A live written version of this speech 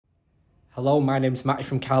Hello, my name's Matty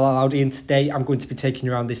from Carlisle Audi, and today I'm going to be taking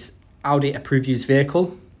you around this Audi approved used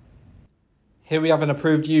vehicle. Here we have an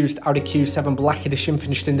approved used Audi Q7 Black Edition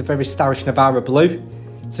finished in the very stylish Navara blue.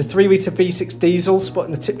 It's a 3-litre V6 diesel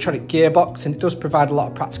sporting the tiptronic gearbox, and it does provide a lot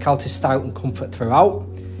of practicality, style and comfort throughout.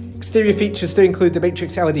 Exterior features do include the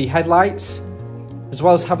matrix LED headlights, as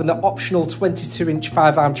well as having the optional 22-inch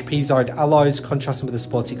 5-arm trapezoid alloys contrasting with the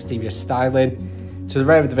sporty exterior styling. To the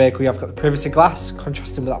rear of the vehicle, you've got the privacy glass,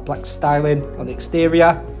 contrasting with that black styling on the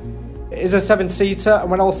exterior. It is a 7-seater, and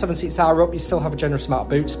when all 7 seats are up, you still have a generous amount of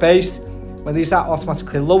boot space. When these are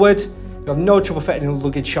automatically lowered, you have no trouble fitting in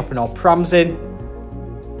luggage, shopping or prams in.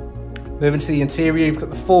 Moving to the interior, you've got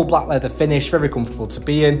the full black leather finish, very comfortable to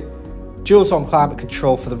be in. Dual zone climate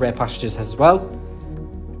control for the rear passengers as well.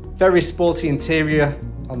 Very sporty interior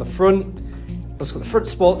on the front. You've also got the front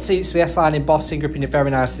sport seats for the S-line embossing, gripping it very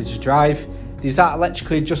nicely to drive. These are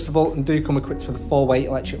electrically adjustable and do come equipped with a 4-way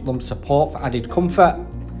electric lumbar support for added comfort.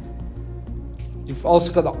 You've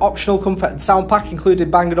also got the optional comfort and sound pack,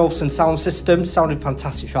 including Bang & Olufsen sound system, sounding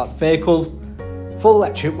fantastic throughout the vehicle. Full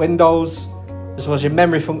electric windows, as well as your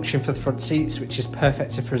memory function for the front seats, which is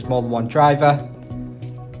perfect if there's more than one driver.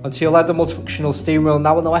 Onto your leather multifunctional steering wheel.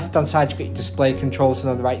 Now on the left hand side, you've got your display controls,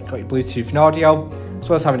 and on the right, you've got your Bluetooth and audio, as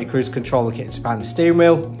well as having your cruise control located behind the steering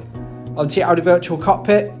wheel. Onto your Audi virtual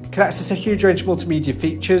cockpit, you can access a huge range of multimedia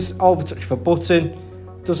features, all with a touch of a button.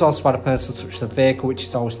 It does also add a personal touch to the vehicle, which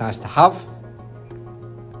is always nice to have.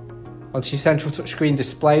 Onto your central touchscreen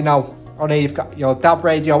display now. On here you've got your DAB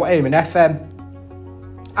radio, AM and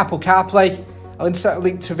FM, Apple CarPlay. I'll insert a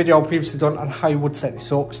link to a video previously done on how you would set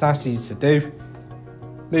this up. It's nice and easy to do.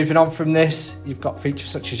 Moving on from this, you've got features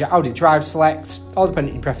such as your Audi Drive Select, all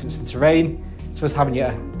depending on your preference and terrain, as well as having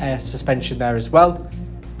your air suspension there as well.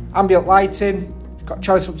 Ambient lighting, you've got a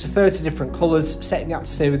choice of up to 30 different colours, setting the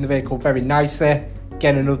atmosphere in the vehicle very nicely.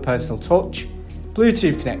 Again, another personal touch.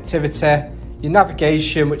 Bluetooth connectivity, your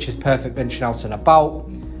navigation, which is perfect venturing out and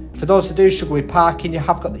about. For those who do struggle with parking, you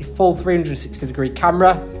have got the full 360-degree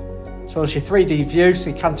camera, as well as your 3D view, so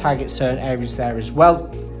you can target certain areas there as well.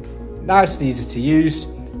 Nice and easy to use.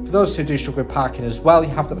 For those who do struggle with parking as well, you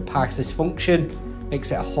have got the park assist function,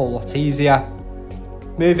 makes it a whole lot easier.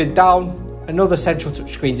 Moving down, another central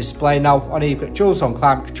touchscreen display now. On here you've got dual zone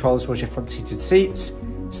climate control, as well as your front heated seats,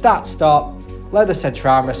 start stop, leather centre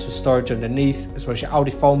armrest for storage underneath, as well as your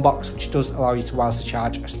Audi phone box, which does allow you to wirelessly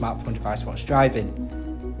charge a smartphone device whilst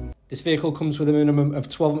driving. This vehicle comes with a minimum of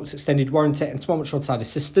 12 months extended warranty and 12 months roadside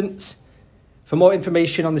assistance. For more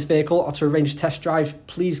information on this vehicle or to arrange a test drive,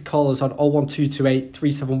 please call us on 01228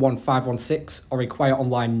 371 516 or inquire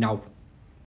online now.